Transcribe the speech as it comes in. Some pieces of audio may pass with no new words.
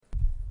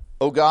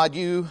O God,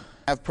 you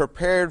have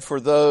prepared for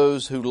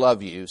those who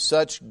love you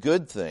such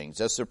good things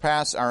as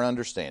surpass our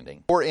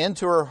understanding. Pour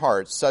into our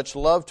hearts such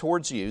love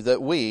towards you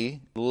that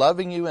we,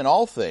 loving you in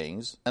all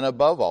things and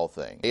above all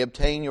things, may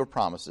obtain your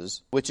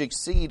promises, which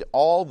exceed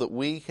all that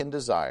we can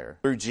desire.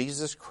 Through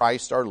Jesus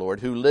Christ our Lord,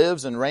 who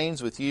lives and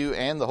reigns with you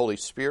and the Holy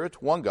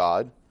Spirit, one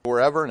God,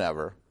 forever and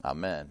ever.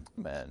 Amen.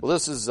 Amen. Well,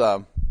 this is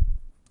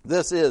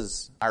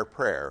our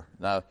prayer.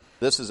 Now,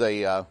 this is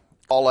a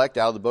collect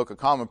out of the Book of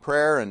Common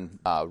Prayer and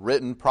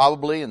written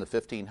probably in the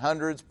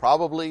 1500s,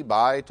 probably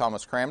by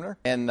Thomas Cranmer.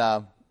 And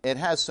it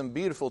has some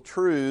beautiful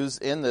truths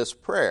in this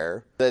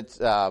prayer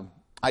that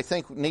I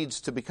think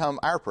needs to become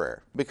our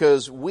prayer,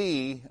 because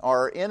we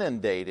are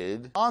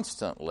inundated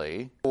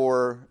constantly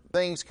for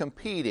things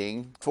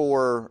competing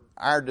for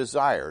our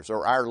desires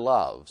or our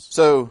loves.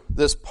 So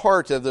this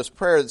part of this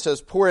prayer that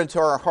says, pour into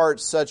our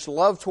hearts such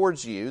love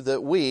towards you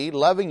that we,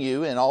 loving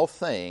you in all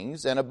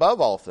things and above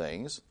all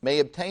things, may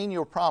obtain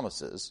your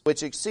promises,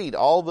 which exceed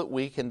all that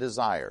we can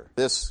desire.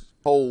 This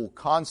whole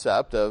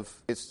concept of,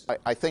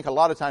 I think a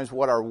lot of times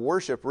what our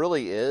worship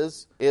really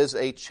is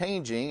a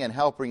changing and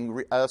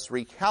helping us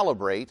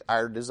recalibrate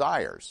our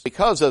desires.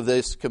 Because of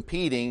this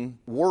competing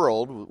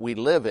world we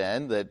live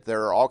in, that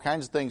there are all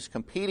kinds of things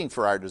competing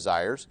for our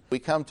desires, we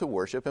come to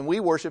worship, and we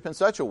worship in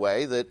such a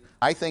way that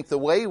I think the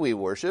way we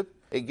worship,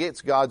 it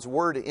gets God's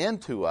Word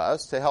into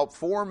us to help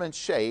form and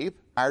shape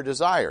our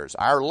desires,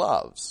 our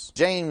loves.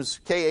 James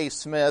K.A.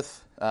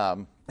 Smith,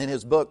 in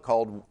his book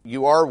called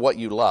You Are What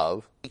You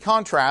Love, he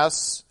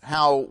contrasts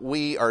how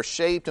we are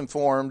shaped and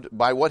formed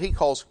by what he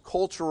calls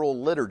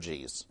cultural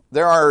liturgies.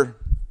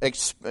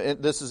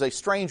 This is a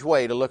strange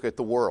way to look at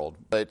the world,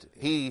 but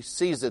he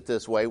sees it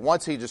this way.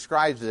 Once he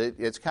describes it,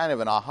 it's kind of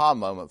an aha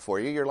moment for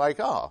you. You're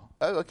like, oh,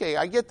 okay,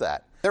 I get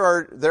that. There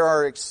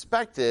are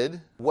expected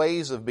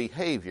ways of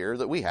behavior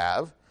that we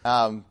have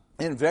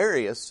in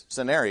various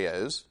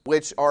scenarios,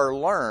 which are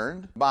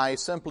learned by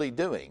simply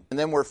doing. And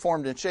then we're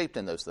formed and shaped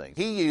in those things.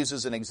 He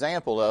uses an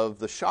example of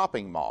the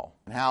shopping mall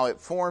and how it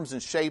forms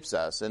and shapes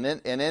us. And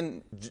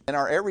in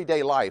our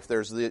everyday life,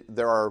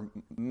 there are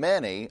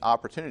many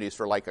opportunities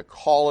for like a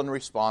call and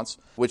response,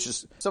 which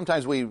is,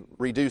 sometimes we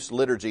reduce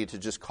liturgy to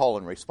just call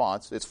and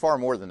response. It's far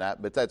more than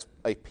that, but that's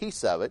a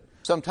piece of it.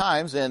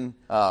 Sometimes in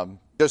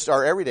just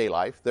our everyday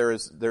life,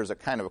 there's a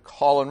kind of a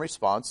call and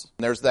response,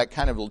 and there's that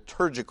kind of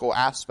liturgical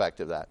aspect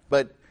of that.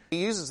 But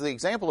he uses the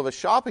example of a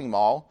shopping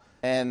mall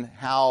and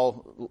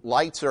how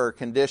lights are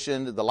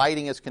conditioned, the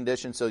lighting is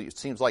conditioned, so it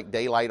seems like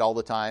daylight all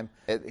the time.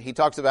 He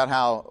talks about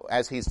how,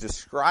 as he's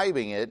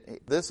describing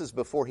it, this is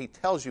before he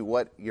tells you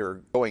what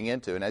you're going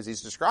into. And as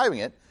he's describing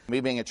it, me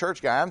being a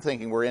church guy, I'm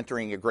thinking we're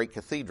entering a great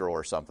cathedral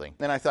or something.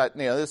 Then I thought,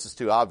 this is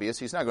too obvious.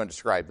 He's not going to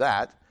describe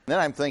that. Then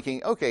I'm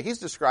thinking, okay, he's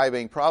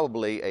describing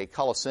probably a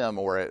coliseum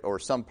or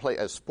some place,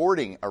 a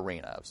sporting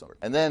arena of some sort.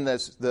 And then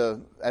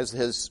as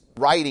his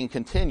writing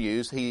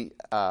continues, he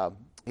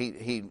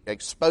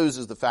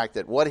exposes the fact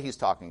that what he's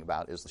talking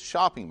about is the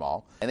shopping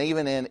mall, and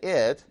even in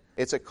it,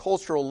 it's a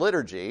cultural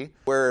liturgy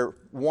where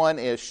one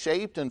is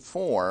shaped and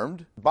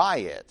formed by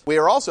it. We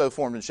are also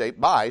formed and shaped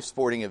by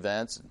sporting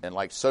events and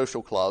like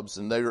social clubs,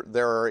 and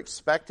there are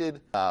expected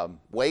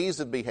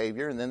ways of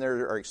behavior, and then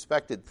there are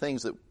expected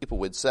things that people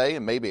would say,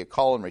 and maybe a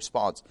call and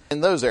response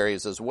in those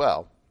areas as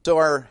well. So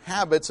our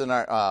habits and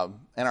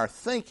our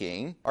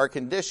thinking are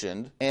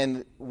conditioned,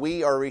 and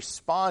we are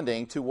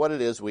responding to what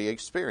it is we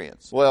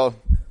experience. Well,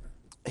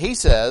 he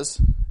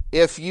says,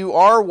 if you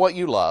are what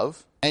you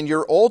love, and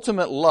your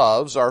ultimate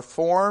loves are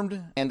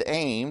formed and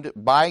aimed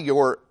by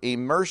your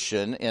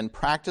immersion in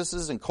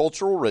practices and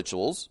cultural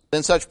rituals,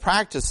 then such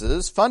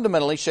practices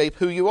fundamentally shape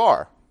who you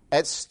are.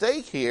 At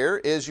stake here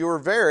is your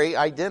very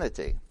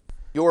identity,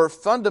 your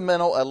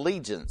fundamental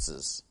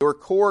allegiances, your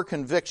core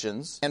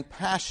convictions and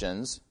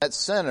passions that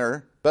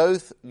center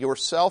both your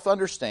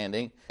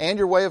self-understanding and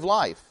your way of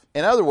life.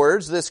 In other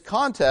words, this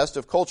contest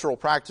of cultural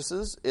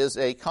practices is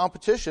a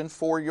competition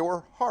for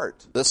your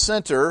heart, the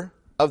center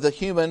of the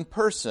human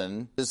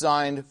person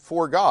designed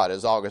for God,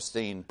 as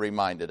Augustine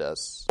reminded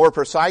us. More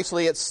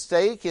precisely, at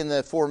stake in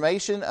the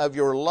formation of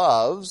your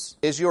loves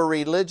is your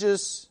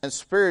religious and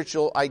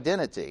spiritual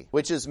identity,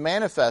 which is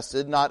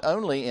manifested not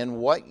only in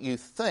what you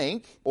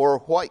think or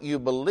what you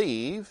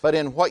believe, but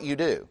in what you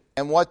do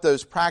and what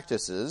those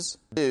practices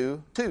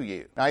do to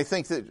you. And I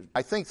think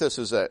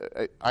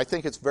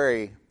it's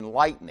very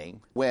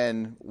enlightening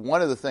when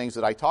one of the things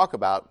that I talk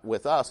about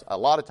with us a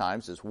lot of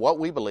times is what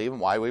we believe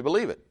and why we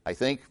believe it. I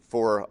think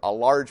for a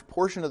large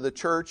portion of the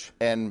church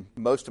and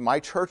most of my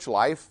church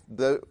life,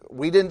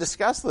 we didn't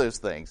discuss those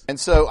things. And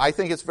so I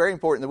think it's very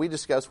important that we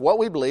discuss what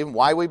we believe and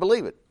why we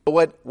believe it.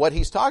 But what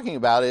he's talking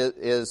about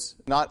is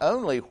not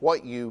only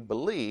what you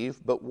believe,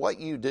 but what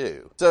you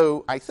do.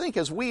 So I think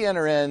as we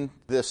enter in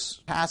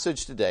this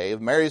passage today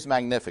of Mary's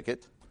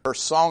Magnificat, her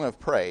song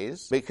of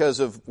praise, because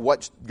of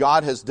what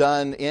God has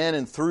done in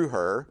and through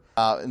her,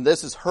 and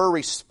this is her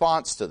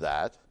response to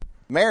that,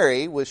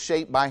 Mary was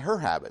shaped by her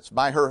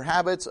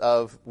habits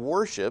of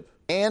worship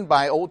and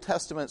by Old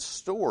Testament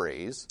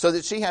stories, so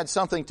that she had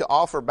something to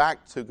offer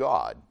back to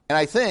God. And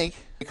I think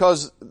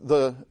Because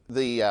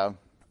the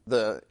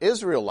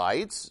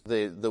Israelites,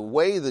 the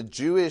way the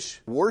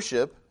Jewish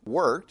worship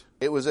worked,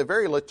 it was a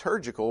very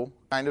liturgical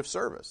kind of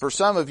service. For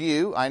some of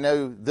you, I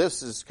know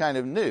this is kind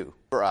of new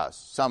for us,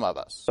 some of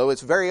us. So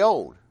it's very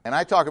old. And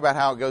I talk about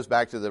how it goes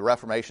back to the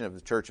Reformation of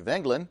the Church of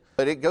England,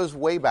 but it goes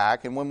way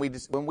back. And when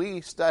we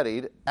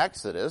studied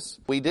Exodus,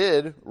 we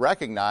did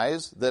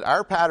recognize that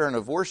our pattern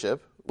of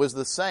worship was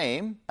the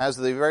same as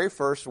the very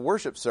first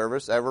worship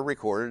service ever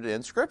recorded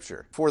in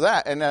Scripture. For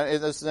that, and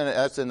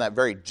that's in that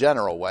very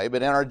general way,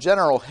 but in our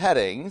general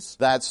headings,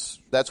 that's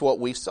what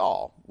we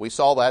saw. We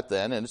saw that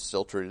then, and it's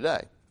still true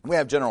today. We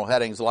have general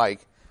headings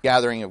like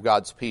gathering of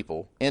God's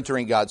people,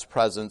 entering God's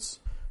presence,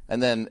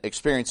 and then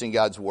experiencing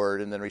God's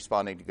Word, and then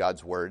responding to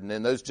God's Word. And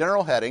in those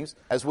general headings,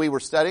 as we were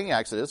studying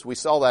Exodus, we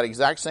saw that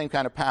exact same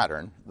kind of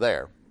pattern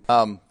there.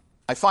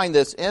 I find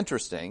this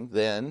interesting,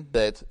 then,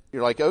 that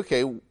you're like,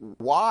 okay,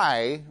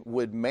 why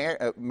would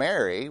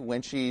Mary,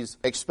 when she's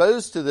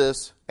exposed to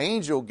this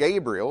angel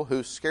Gabriel,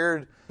 who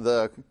scared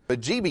the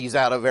bejeebies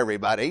out of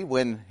everybody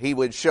when he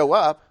would show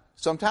up,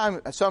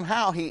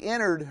 somehow he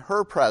entered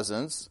her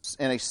presence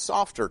in a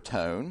softer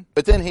tone,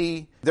 but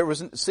then there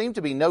seemed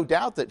to be no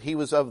doubt that he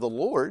was of the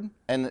Lord,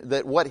 and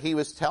that what he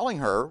was telling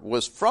her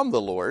was from the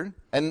Lord,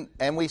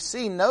 and we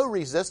see no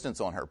resistance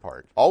on her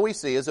part. All we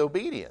see is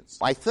obedience.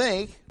 I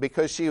think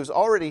because she was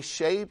already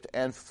shaped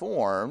and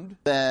formed,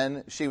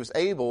 then she was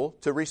able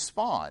to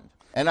respond.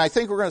 And I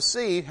think we're going to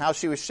see how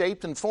she was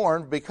shaped and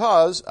formed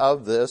because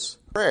of this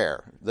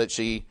prayer that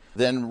she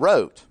then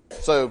wrote.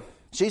 So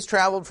she's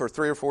traveled for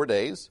 3 or 4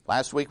 days.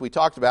 Last week we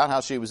talked about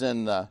how she was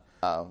in a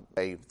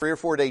 3 or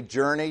 4 day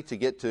journey to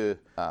get to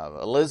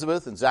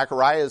Elizabeth and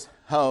Zachariah's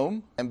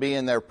home and be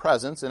in their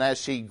presence. And as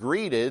she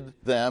greeted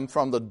them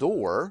from the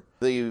door,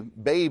 the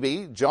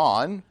baby,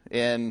 John,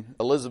 in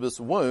Elizabeth's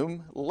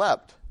womb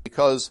leapt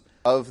because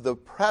of the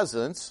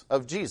presence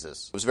of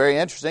Jesus. It was very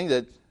interesting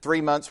that 3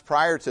 months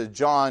prior to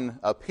John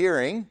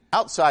appearing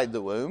outside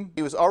the womb,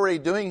 he was already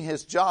doing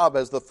his job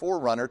as the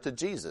forerunner to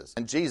Jesus.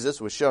 And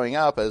Jesus was showing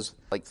up as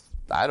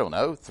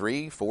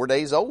 3, 4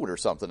 days old or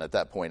something at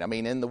that point.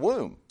 In the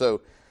womb.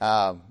 So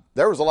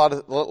there was a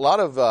lot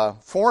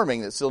of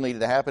forming that still needed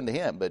to happen to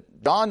him.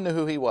 But John knew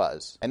who he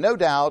was, and no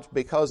doubt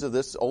because of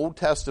this Old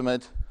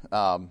Testament,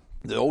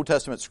 the Old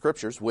Testament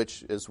scriptures,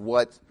 which is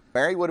what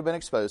Mary would have been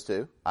exposed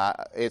to.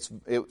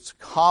 It's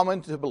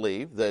common to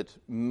believe that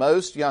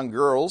most young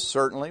girls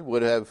certainly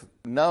would have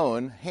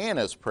known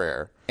Hannah's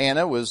prayer.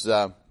 Hannah was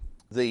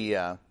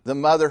the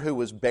mother who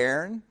was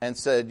barren and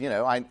said,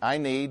 I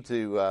need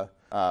to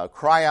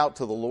cry out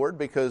to the Lord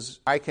because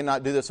I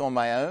cannot do this on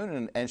my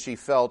own. And she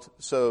felt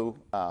so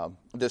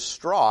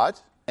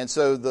distraught. And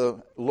so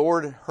the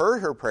Lord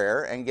heard her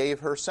prayer and gave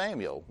her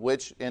Samuel,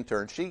 which in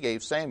turn she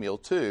gave Samuel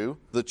to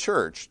the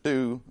church,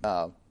 to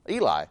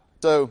Eli.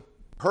 So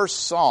her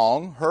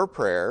song, her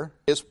prayer,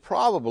 is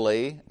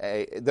probably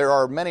there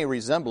are many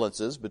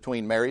resemblances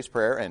between Mary's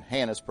prayer and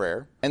Hannah's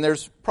prayer. And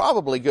there's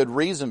probably good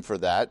reason for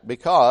that,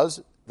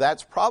 because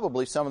that's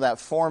probably some of that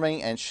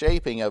forming and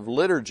shaping of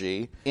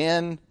liturgy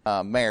in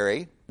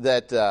Mary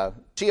that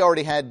she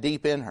already had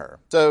deep in her.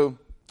 So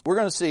we're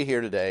going to see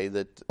here today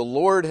that the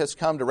Lord has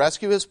come to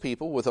rescue His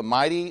people with a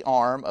mighty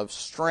arm of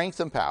strength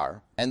and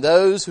power, and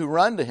those who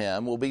run to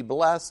Him will be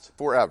blessed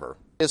forever.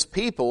 His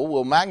people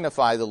will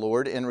magnify the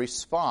Lord in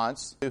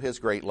response to His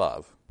great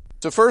love.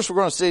 So first we're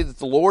going to see that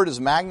the Lord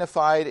is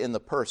magnified in the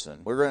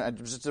person. We're going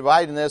to just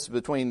divide in this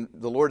between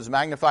the Lord is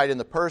magnified in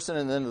the person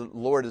and then the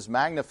Lord is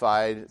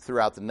magnified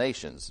throughout the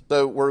nations.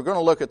 So we're going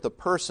to look at the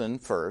person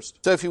first.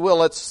 So if you will,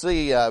 let's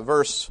see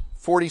verse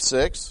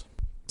 46.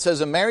 It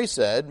says, "And Mary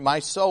said, My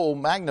soul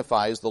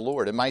magnifies the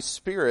Lord, and my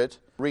spirit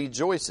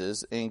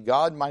rejoices in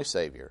God my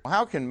Savior."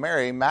 How can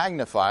Mary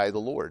magnify the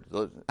Lord?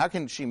 How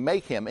can she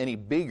make Him any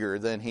bigger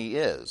than He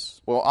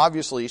is? Well,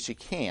 obviously she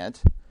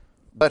can't.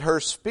 But her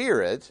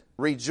spirit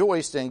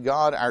rejoiced in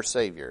God our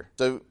Savior.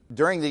 So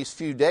during these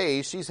few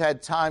days, she's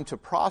had time to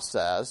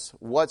process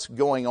what's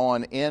going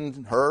on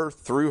in her,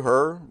 through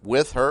her,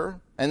 with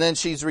her. And then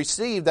she's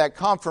received that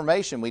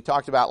confirmation we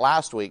talked about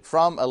last week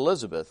from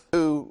Elizabeth,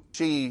 who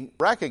she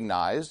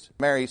recognized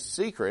Mary's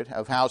secret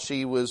of how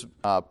she was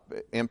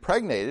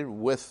impregnated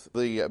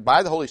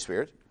by the Holy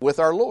Spirit with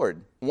our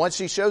Lord. Once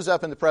she shows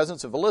up in the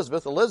presence of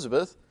Elizabeth,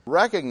 Elizabeth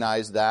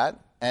recognized that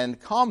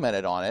and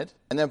commented on it,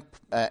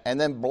 and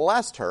then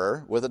blessed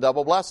her with a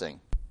double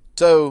blessing.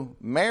 So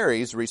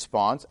Mary's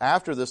response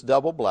after this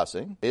double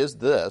blessing is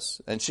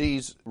this, and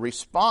she's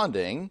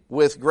responding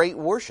with great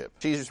worship.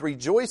 She's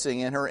rejoicing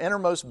in her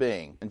innermost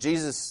being. And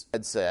Jesus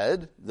had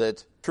said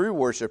that true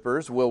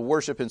worshipers will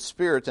worship in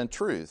spirit and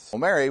truth. Well,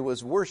 Mary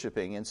was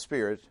worshiping in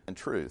spirit and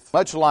truth.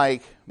 Much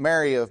like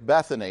Mary of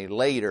Bethany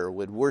later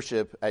would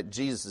worship at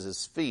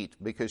Jesus' feet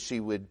because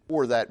she would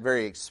pour that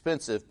very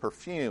expensive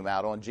perfume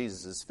out on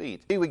Jesus'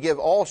 feet. She would give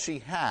all she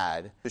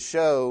had to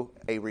show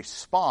a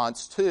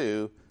response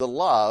to the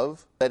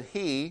love that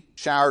He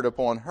showered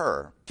upon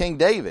her. King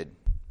David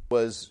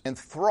was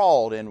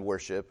enthralled in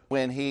worship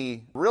when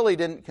he really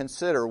didn't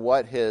consider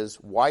what his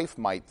wife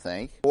might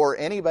think or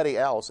anybody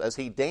else as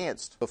he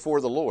danced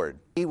before the Lord.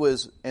 He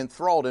was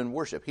enthralled in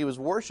worship. He was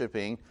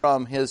worshiping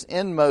from his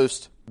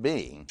inmost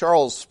being.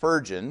 Charles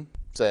Spurgeon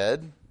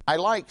said, "I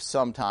like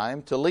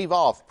sometime to leave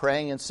off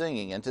praying and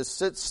singing and to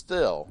sit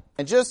still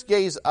and just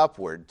gaze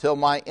upward till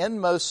my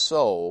inmost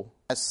soul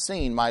has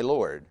seen my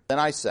Lord. Then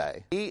I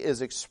say, He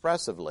is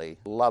expressively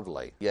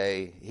lovely.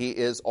 Yea, He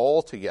is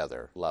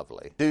altogether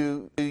lovely."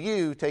 Do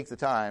you take the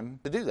time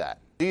to do that?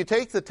 Do you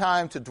take the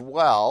time to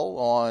dwell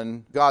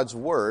on God's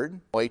Word,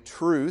 a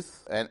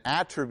truth, an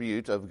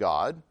attribute of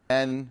God,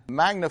 and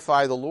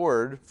magnify the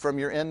Lord from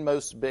your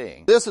inmost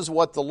being? This is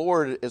what the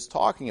Lord is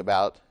talking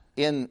about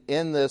in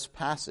this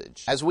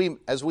passage. As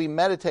we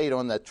meditate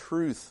on the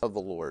truth of the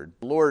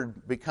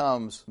Lord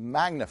becomes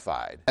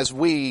magnified. As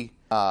we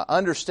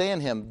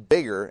understand Him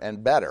bigger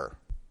and better,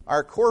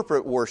 our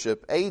corporate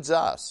worship aids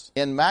us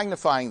in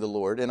magnifying the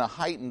Lord in a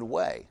heightened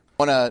way.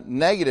 On a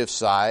negative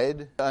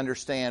side, to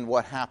understand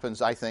what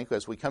happens, I think,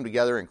 as we come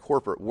together in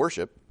corporate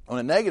worship, on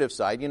a negative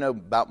side,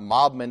 about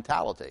mob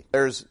mentality.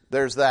 There's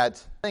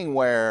that thing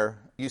where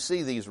you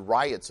see these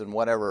riots and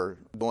whatever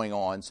going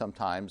on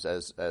sometimes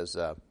as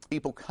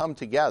people come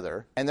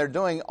together, and they're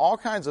doing all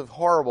kinds of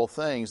horrible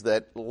things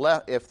that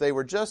if they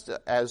were just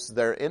as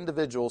their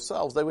individual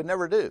selves, they would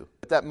never do.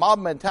 But that mob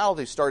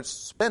mentality starts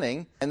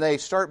spinning, and they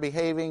start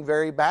behaving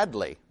very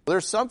badly.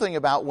 There's something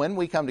about when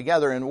we come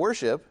together in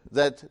worship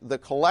that the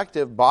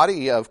collective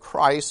body of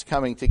Christ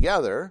coming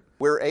together,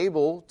 we're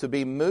able to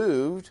be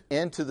moved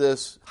into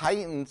this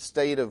heightened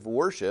state of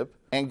worship,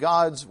 and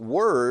God's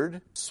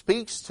Word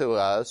speaks to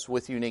us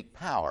with unique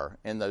power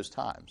in those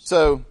times.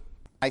 So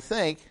I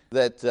think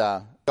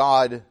that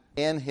God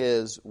in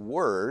His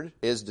Word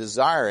is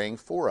desiring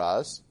for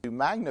us to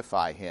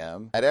magnify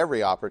Him at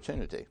every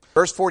opportunity.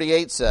 Verse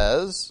 48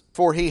 says,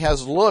 "For He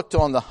has looked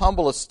on the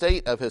humble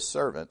estate of His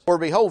servant. For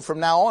behold, from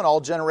now on all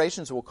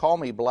generations will call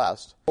me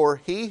blessed. For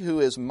He who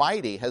is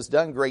mighty has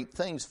done great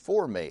things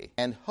for me,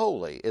 and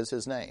holy is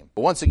His name."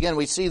 But once again,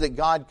 we see that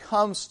God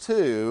comes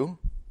to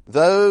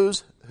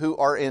those who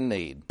are in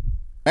need.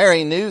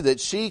 Mary knew that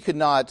she could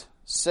not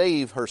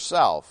save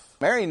herself.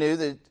 Mary knew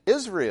that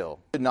Israel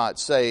could not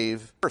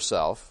save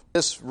herself.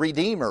 This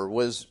Redeemer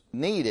was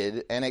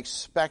needed and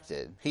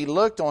expected. He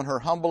looked on her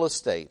humble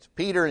estate.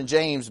 Peter and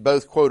James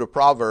both quote a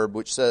proverb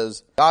which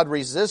says, "God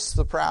resists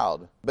the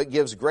proud, but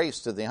gives grace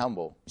to the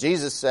humble."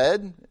 Jesus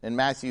said in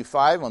Matthew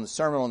 5 on the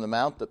Sermon on the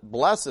Mount that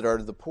blessed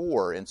are the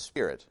poor in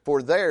spirit,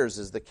 for theirs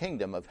is the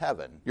kingdom of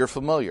heaven. You're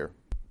familiar.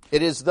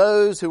 It is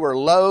those who are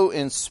low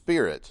in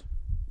spirit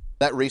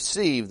that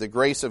receive the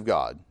grace of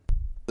God.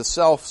 The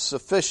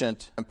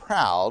self-sufficient and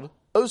proud,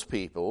 those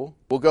people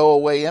will go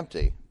away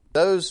empty.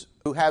 Those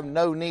who have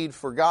no need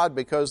for God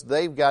because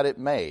they've got it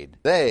made,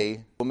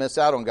 they will miss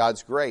out on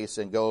God's grace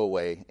and go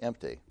away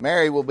empty.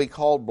 Mary will be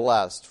called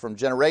blessed from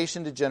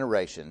generation to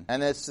generation.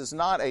 And this is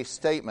not a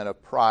statement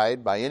of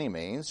pride by any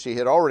means. She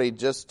had already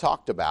just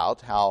talked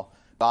about how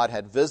God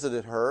had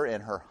visited her in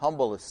her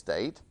humble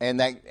estate, and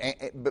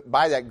that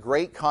by that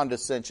great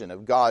condescension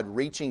of God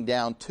reaching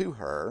down to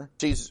her,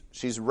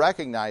 she's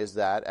recognized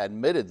that,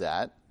 admitted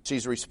that,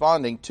 she's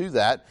responding to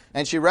that,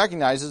 and she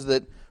recognizes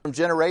that from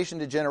generation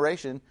to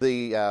generation,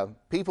 the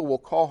people will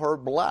call her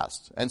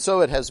blessed. And so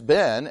it has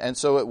been, and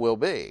so it will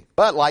be.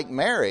 But like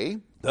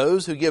Mary,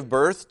 those who give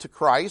birth to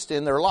Christ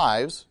in their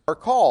lives are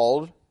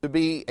called to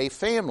be a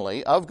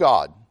family of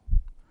God,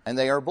 and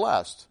they are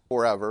blessed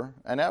forever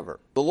and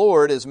ever. The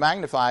Lord is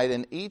magnified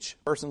in each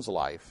person's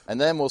life. And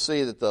then we'll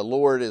see that the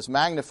Lord is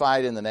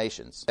magnified in the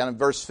nations. Down in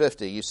verse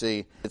 50, you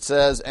see, it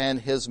says,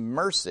 "And His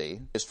mercy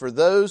is for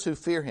those who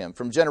fear Him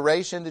from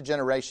generation to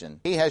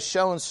generation. He has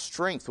shown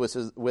strength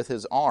with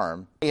his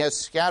arm. He has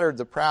scattered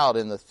the proud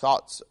in the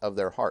thoughts of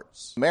their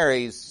hearts."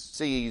 Mary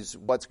sees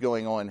what's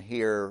going on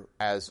here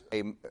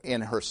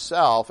in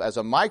herself as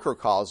a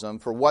microcosm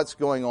for what's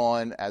going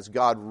on as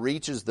God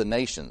reaches the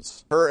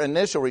nations. Her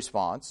initial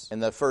response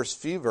in the first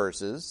few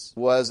verses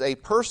was a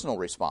personal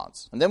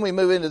response. And then we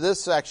move into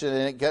this section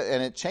and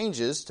it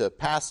changes to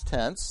past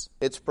tense.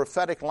 It's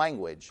prophetic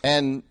language.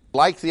 And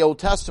like the Old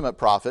Testament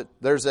prophet,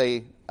 there's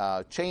a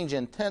change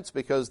in tense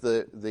because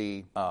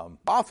the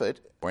prophet,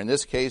 or in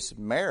this case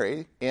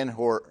Mary, in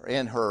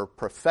her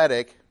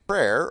prophetic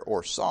prayer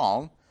or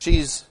song,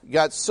 she's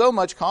got so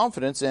much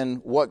confidence in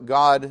what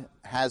God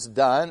has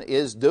done,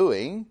 is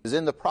doing, is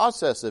in the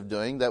process of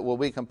doing, that will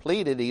be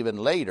completed even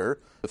later,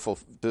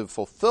 the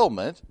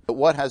fulfillment. But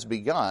what has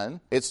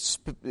begun, it's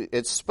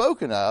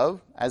spoken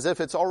of as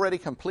if it's already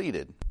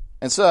completed.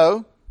 And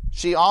so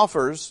she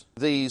offers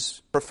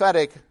these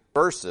prophetic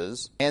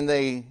verses, and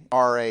they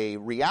are a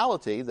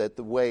reality that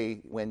the way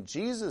when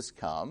Jesus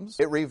comes,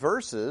 it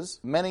reverses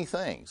many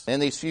things. In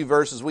these few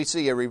verses, we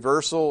see a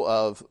reversal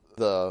of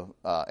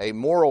a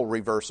moral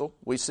reversal.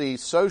 We see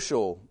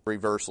social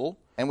reversal.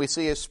 And we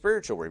see a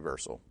spiritual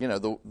reversal.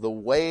 The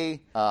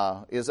way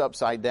is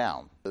upside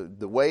down.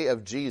 The way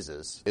of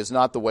Jesus is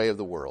not the way of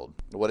the world.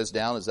 What is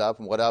down is up,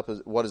 and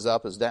what is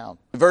up is down.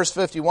 In verse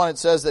 51, it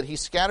says that He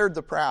scattered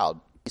the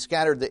proud. He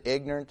scattered the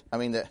arrogant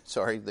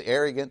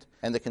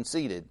and the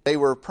conceited. They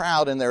were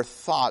proud in their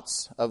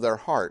thoughts of their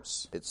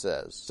hearts, it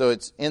says. So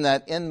it's in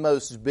that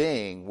inmost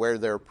being where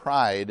their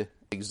pride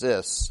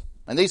exists.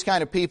 And these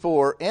kind of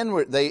people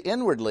they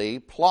inwardly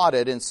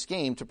plotted and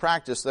schemed to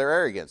practice their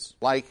arrogance,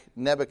 like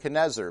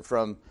Nebuchadnezzar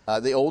from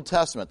the Old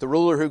Testament, the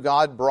ruler who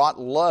God brought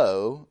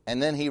low,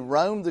 and then he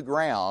roamed the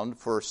ground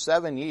for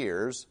 7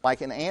 years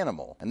like an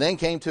animal, and then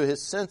came to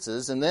his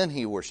senses, and then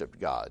he worshiped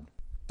God.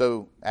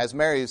 So as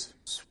Mary's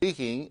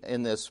speaking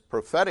in this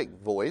prophetic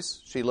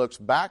voice, she looks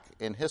back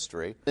in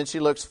history, then she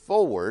looks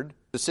forward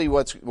to see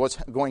what's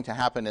going to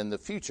happen in the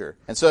future.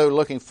 And so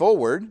looking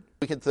forward,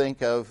 we could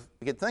think of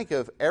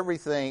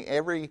everything,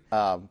 every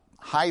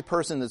high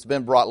person that's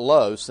been brought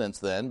low since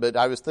then, but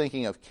I was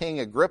thinking of King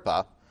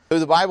Agrippa, who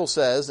the Bible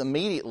says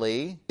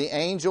immediately the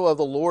angel of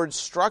the Lord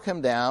struck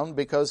him down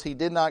because he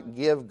did not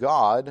give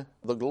God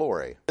the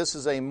glory. This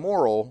is a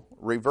moral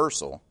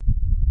reversal.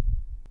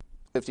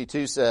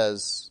 52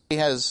 says, he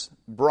has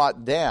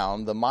brought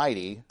down the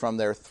mighty from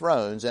their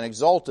thrones and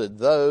exalted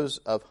those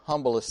of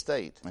humble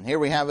estate. And here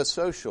we have a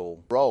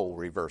social role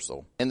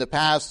reversal. In the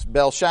past,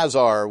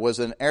 Belshazzar was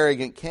an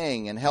arrogant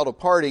king and held a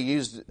party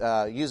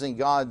using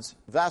God's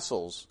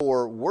vessels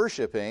for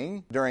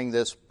worshiping during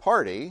this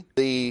party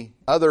the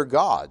other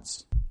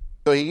gods.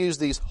 So he used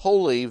these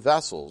holy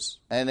vessels,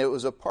 and it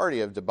was a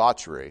party of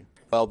debauchery.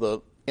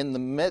 Well, in the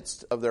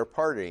midst of their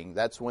partying,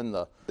 that's when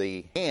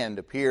the hand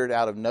appeared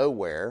out of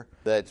nowhere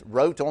that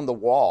wrote on the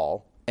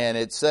wall, and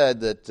it said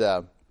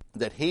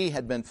that he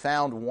had been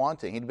found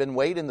wanting. He'd been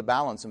weighed in the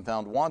balance and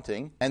found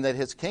wanting, and that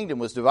his kingdom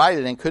was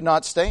divided and could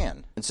not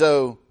stand. And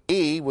so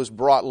he was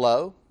brought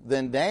low.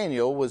 Then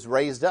Daniel was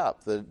raised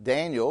up.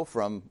 Daniel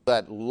from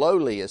that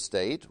lowly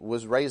estate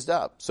was raised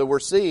up. So we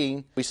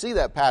see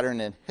that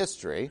pattern in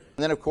history.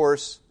 And then, of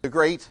course, the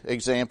great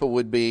example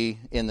would be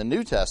in the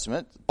New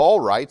Testament. Paul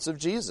writes of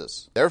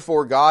Jesus.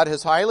 Therefore, God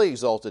has highly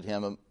exalted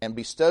him and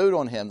bestowed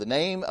on him the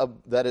name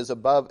that is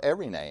above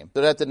every name,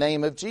 that at the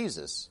name of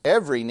Jesus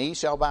every knee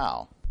shall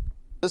bow.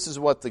 This is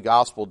what the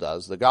gospel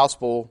does. The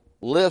gospel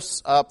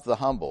lifts up the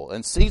humble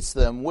and seats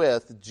them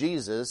with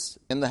Jesus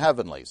in the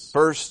heavenlies.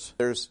 First,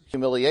 there's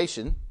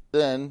humiliation,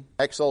 then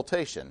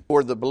exaltation.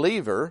 For the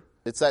believer,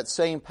 it's that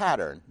same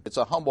pattern. It's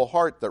a humble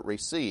heart that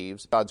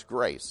receives God's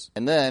grace.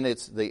 And then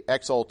it's the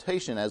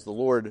exaltation as the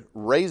Lord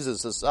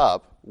raises us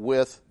up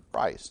with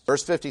Christ.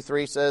 Verse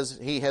 53 says,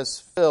 he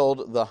has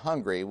filled the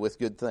hungry with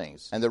good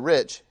things, and the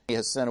rich he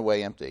has sent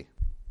away empty.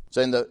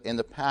 So in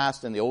the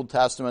past, in the Old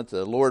Testament,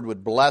 the Lord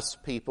would bless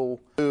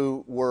people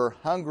who were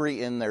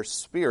hungry in their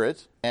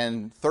spirit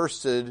and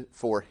thirsted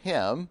for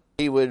Him.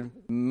 He would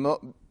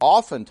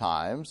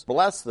oftentimes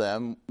bless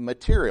them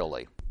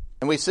materially.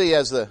 And we see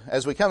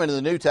as we come into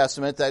the New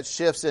Testament, that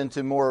shifts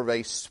into more of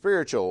a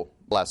spiritual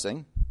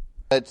blessing.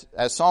 But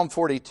as Psalm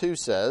 42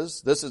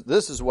 says, this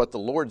is what the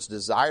Lord's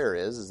desire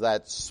is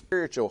that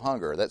spiritual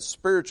hunger, that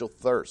spiritual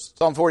thirst.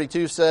 Psalm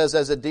 42 says,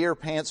 as a deer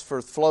pants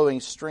for flowing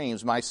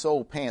streams, my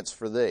soul pants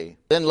for thee.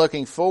 Then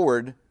looking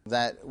forward,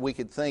 that we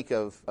could think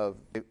of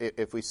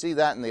if we see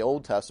that in the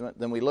Old Testament,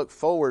 then we look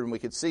forward and we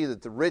could see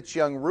that the rich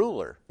young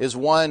ruler is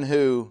one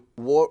who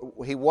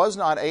he was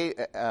not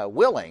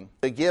willing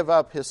to give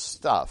up his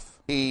stuff.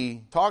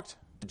 He talked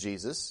to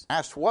Jesus,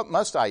 asked, what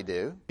must I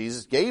do?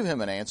 Jesus gave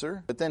him an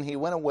answer, but then he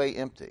went away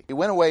empty. He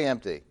went away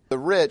empty. The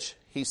rich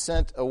he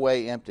sent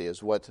away empty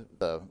is what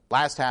the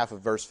last half of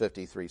verse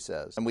 53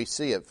 says. And we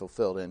see it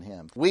fulfilled in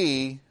him.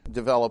 We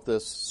develop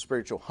this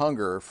spiritual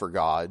hunger for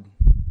God,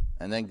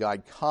 and then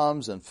God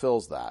comes and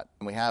fills that.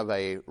 And we have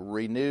a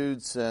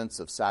renewed sense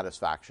of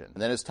satisfaction.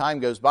 And then as time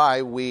goes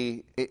by,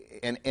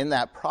 in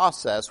that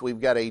process,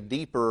 we've got a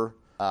deeper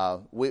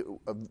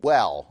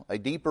a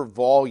deeper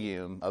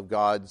volume of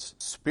God's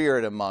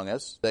Spirit among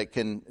us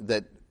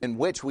in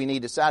which we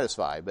need to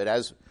satisfy. But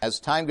as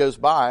time goes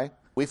by,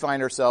 we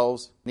find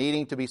ourselves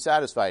needing to be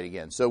satisfied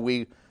again. So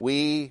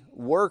we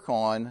work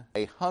on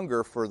a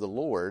hunger for the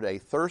Lord, a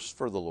thirst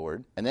for the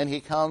Lord, and then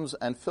He comes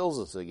and fills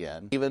us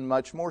again, even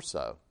much more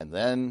so. And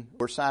then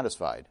we're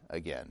satisfied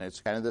again. It's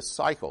kind of this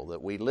cycle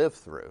that we live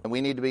through. And we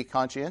need to be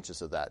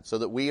conscientious of that so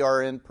that we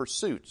are in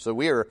pursuit. So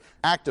we are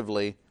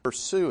actively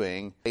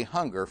pursuing a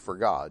hunger for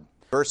God.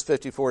 Verse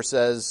 54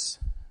 says,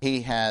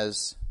 He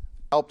has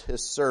helped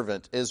His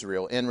servant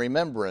Israel in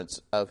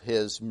remembrance of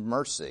His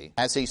mercy,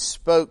 as He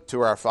spoke to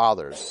our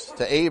fathers,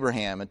 to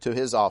Abraham and to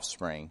his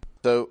offspring.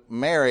 So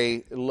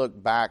Mary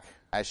looked back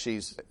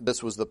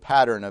this was the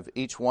pattern of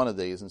each one of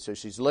these, and so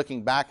she's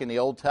looking back in the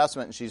Old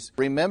Testament and she's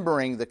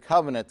remembering the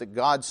covenant that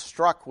God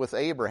struck with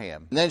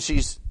Abraham. And then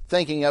she's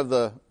thinking of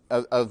the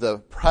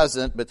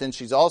present, but then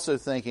she's also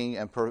thinking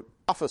and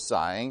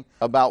prophesying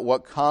about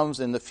what comes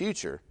in the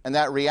future. And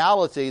that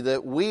reality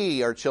that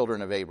we are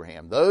children of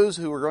Abraham, those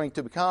who are going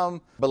to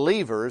become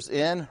believers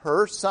in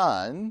her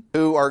Son,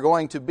 who are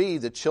going to be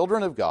the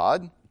children of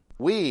God,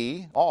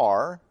 we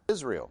are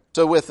Israel.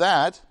 So with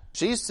that,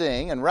 she's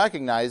seeing and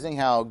recognizing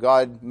how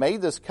God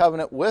made this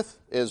covenant with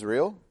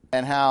Israel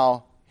and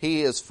how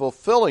He is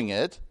fulfilling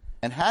it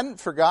and hadn't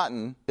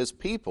forgotten his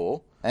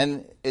people.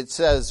 And it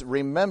says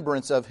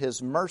remembrance of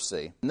his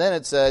mercy. And then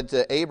it said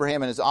to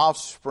Abraham and his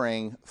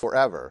offspring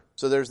forever.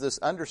 So there's this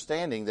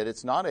understanding that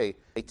it's not a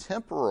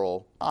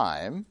temporal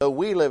time. Though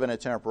we live in a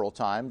temporal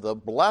time, the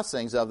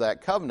blessings of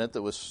that covenant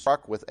that was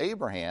struck with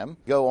Abraham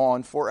go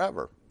on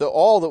forever. So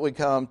all that would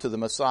come to the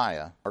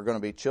Messiah are going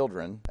to be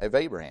children of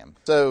Abraham.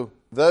 So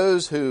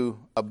those who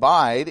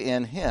abide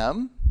in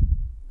him,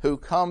 who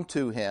come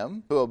to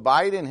him, who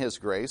abide in his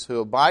grace,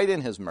 who abide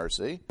in his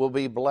mercy, will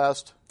be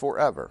blessed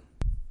forever.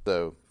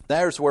 So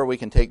there's where we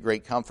can take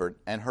great comfort.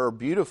 And her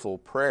beautiful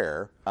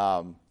prayer,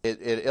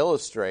 it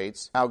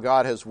illustrates how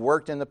God has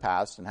worked in the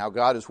past and how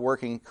God is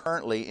working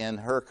currently in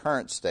her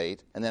current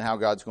state, and then how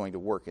God's going to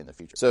work in the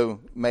future. So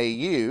may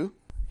you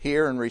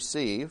hear and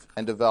receive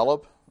and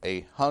develop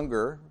a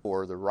hunger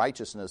for the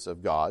righteousness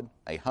of God,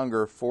 a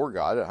hunger for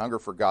God, a hunger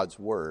for God's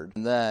Word,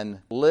 and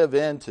then live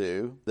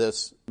into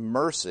this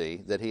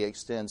mercy that He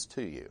extends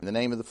to you. In the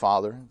name of the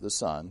Father, the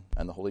Son,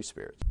 and the Holy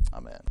Spirit.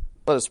 Amen.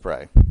 Let us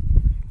pray.